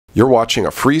You're watching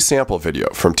a free sample video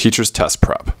from Teacher's Test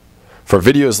Prep. For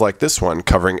videos like this one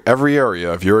covering every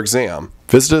area of your exam,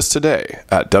 visit us today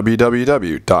at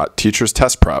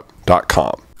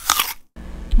www.teacherstestprep.com.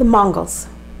 The Mongols.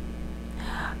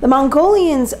 The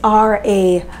Mongolians are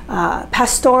a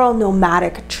pastoral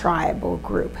nomadic tribal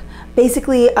group,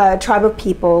 basically a tribe of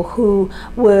people who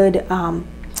would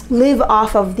live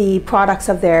off of the products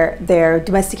of their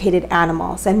domesticated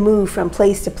animals and move from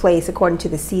place to place according to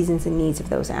the seasons and needs of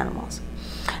those animals.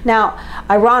 Now,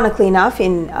 ironically enough,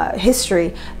 in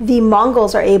history, the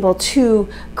Mongols are able to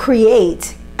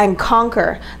create and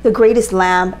conquer the greatest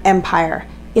land empire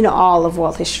in all of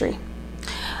world history.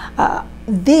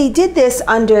 They did this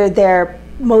under their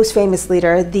most famous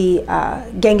leader, the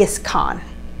Genghis Khan.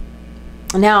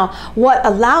 Now, what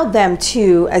allowed them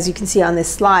to, as you can see on this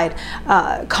slide,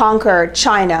 conquer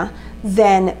China,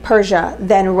 then Persia,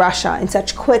 then Russia in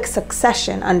such quick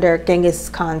succession under Genghis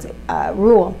Khan's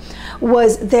rule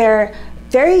was their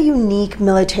very unique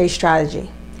military strategy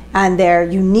and their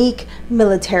unique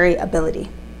military ability.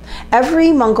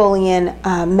 Every Mongolian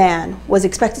man was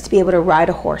expected to be able to ride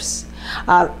a horse,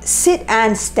 sit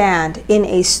and stand in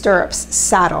a stirrups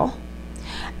saddle,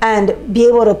 and be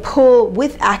able to pull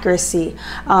with accuracy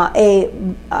a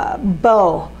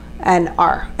bow and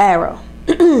arrow.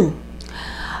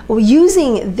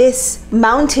 Using this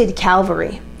mounted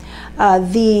cavalry,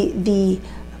 the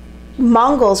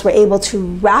Mongols were able to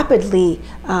rapidly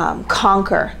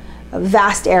conquer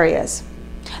vast areas.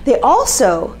 They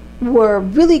also were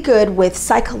really good with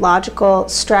psychological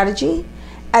strategy,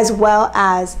 as well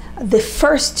as the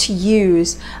first to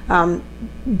use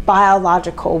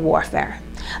biological warfare.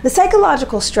 The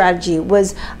psychological strategy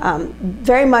was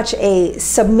very much a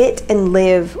submit and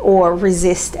live or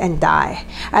resist and die.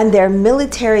 And their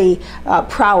military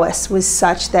prowess was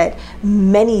such that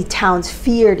many towns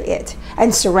feared it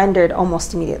and surrendered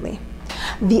almost immediately.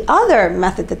 The other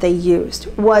method that they used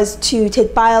was to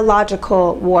take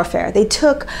biological warfare. They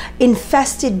took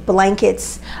infested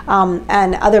blankets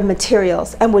and other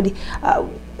materials and would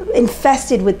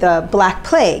infested with the Black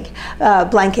Plague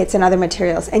blankets and other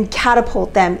materials and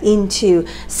catapult them into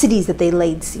cities that they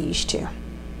laid siege to.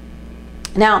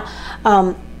 Now,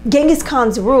 Genghis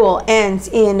Khan's rule ends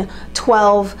in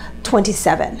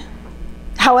 1227.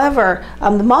 However,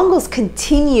 the Mongols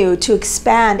continue to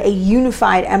expand a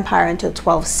unified empire until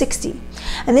 1260.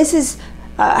 And this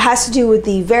has to do with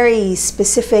the very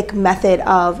specific method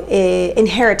of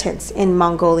inheritance in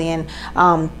Mongolian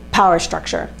power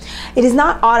structure. It is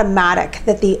not automatic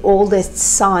that the oldest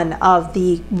son of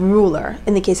the ruler,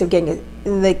 in the case of Genghis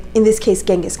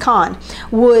Khan,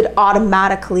 would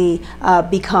automatically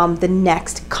become the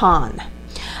next Khan.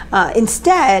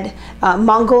 Instead,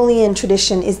 Mongolian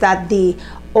tradition is that the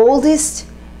oldest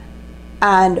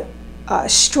and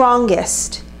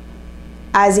strongest,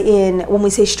 as in, when we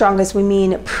say strongest, we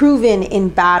mean proven in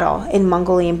battle, in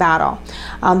Mongolian battle.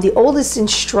 The oldest and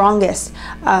strongest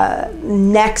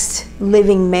next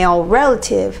living male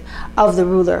relative of the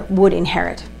ruler would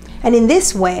inherit. And in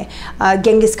this way,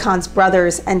 Genghis Khan's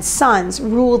brothers and sons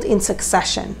ruled in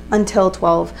succession until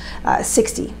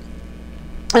 1260.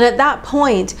 And at that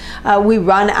point, we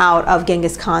run out of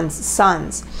Genghis Khan's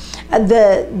sons.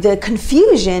 The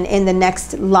confusion in the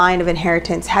next line of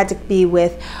inheritance had to be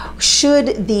with,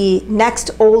 should the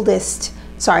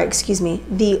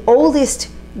oldest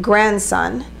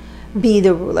grandson be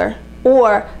the ruler,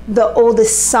 or the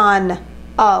oldest son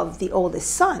of the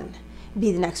oldest son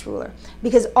be the next ruler?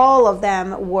 Because all of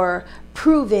them were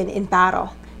proven in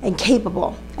battle and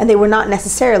capable, and they were not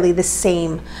necessarily the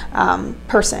same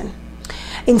person.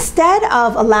 Instead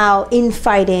of allow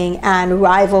infighting and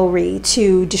rivalry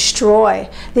to destroy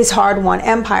this hard-won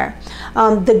empire,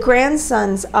 the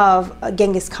grandsons of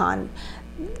Genghis Khan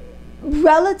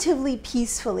relatively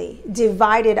peacefully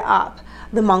divided up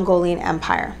the Mongolian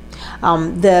Empire.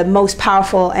 The most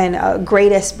powerful and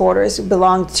greatest borders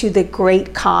belonged to the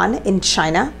Great Khan in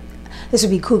China. This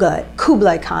would be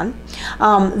Kublai Khan.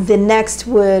 The next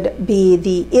would be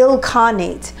the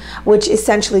Ilkhanate, which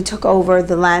essentially took over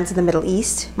the lands of the Middle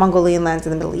East, Mongolian lands in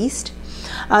the Middle East.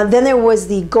 Then there was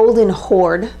the Golden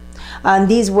Horde.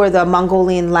 These were the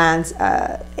Mongolian lands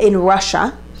in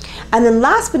Russia. And then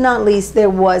last but not least, there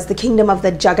was the Kingdom of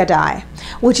the Jagadai,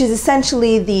 which is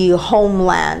essentially the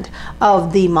homeland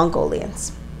of the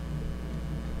Mongolians.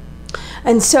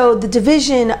 And so the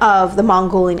division of the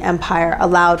Mongolian Empire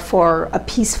allowed for a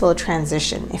peaceful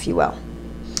transition, if you will.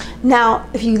 Now,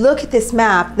 if you look at this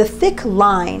map, the thick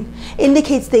line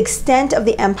indicates the extent of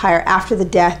the empire after the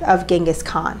death of Genghis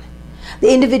Khan.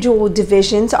 The individual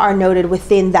divisions are noted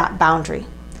within that boundary.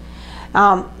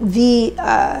 One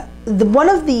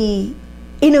of the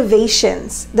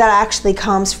innovations that actually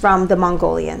comes from the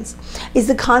Mongolians is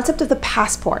the concept of the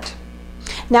passport.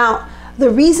 Now, the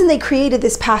reason they created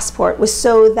this passport was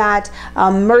so that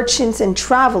merchants and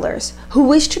travelers who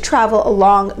wished to travel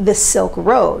along the Silk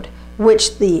Road,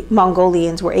 which the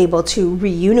Mongolians were able to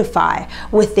reunify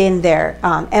within their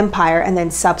empire and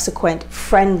then subsequent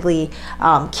friendly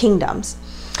kingdoms.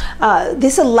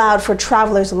 This allowed for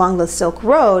travelers along the Silk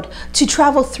Road to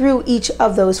travel through each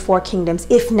of those four kingdoms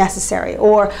if necessary,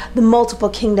 or the multiple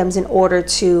kingdoms in order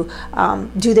to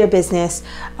do their business,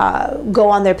 go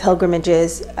on their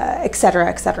pilgrimages, etc.,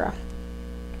 etc.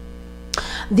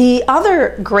 The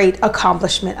other great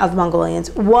accomplishment of the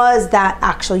Mongolians was that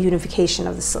actual unification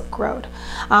of the Silk Road.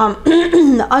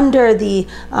 Under the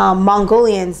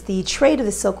Mongolians, the trade of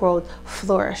the Silk Road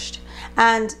flourished.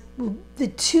 And the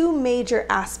two major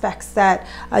aspects that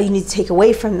you need to take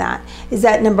away from that is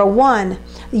that, number one,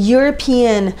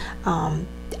 European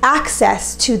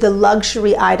access to the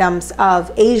luxury items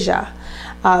of Asia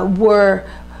were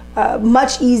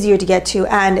much easier to get to,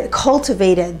 and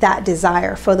cultivated that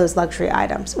desire for those luxury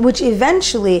items, which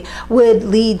eventually would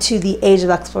lead to the age of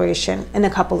exploration in a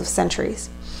couple of centuries.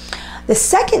 The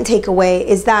second takeaway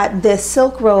is that the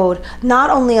Silk Road not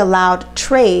only allowed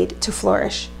trade to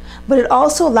flourish, but it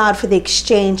also allowed for the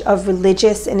exchange of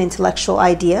religious and intellectual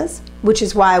ideas, which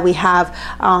is why we have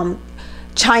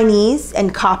Chinese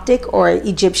and Coptic or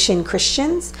Egyptian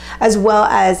Christians, as well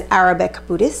as Arabic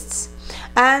Buddhists,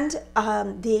 and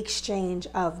the exchange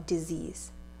of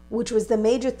disease, which was the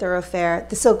major thoroughfare.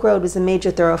 The Silk Road was the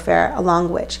major thoroughfare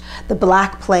along which the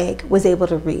Black Plague was able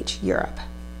to reach Europe.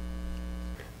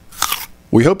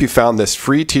 We hope you found this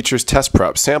free Teacher's Test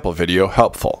Prep sample video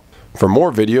helpful. For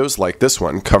more videos like this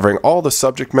one covering all the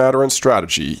subject matter and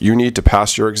strategy you need to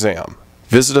pass your exam,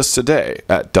 visit us today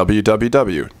at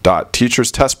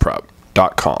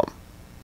www.teacherstestprep.com.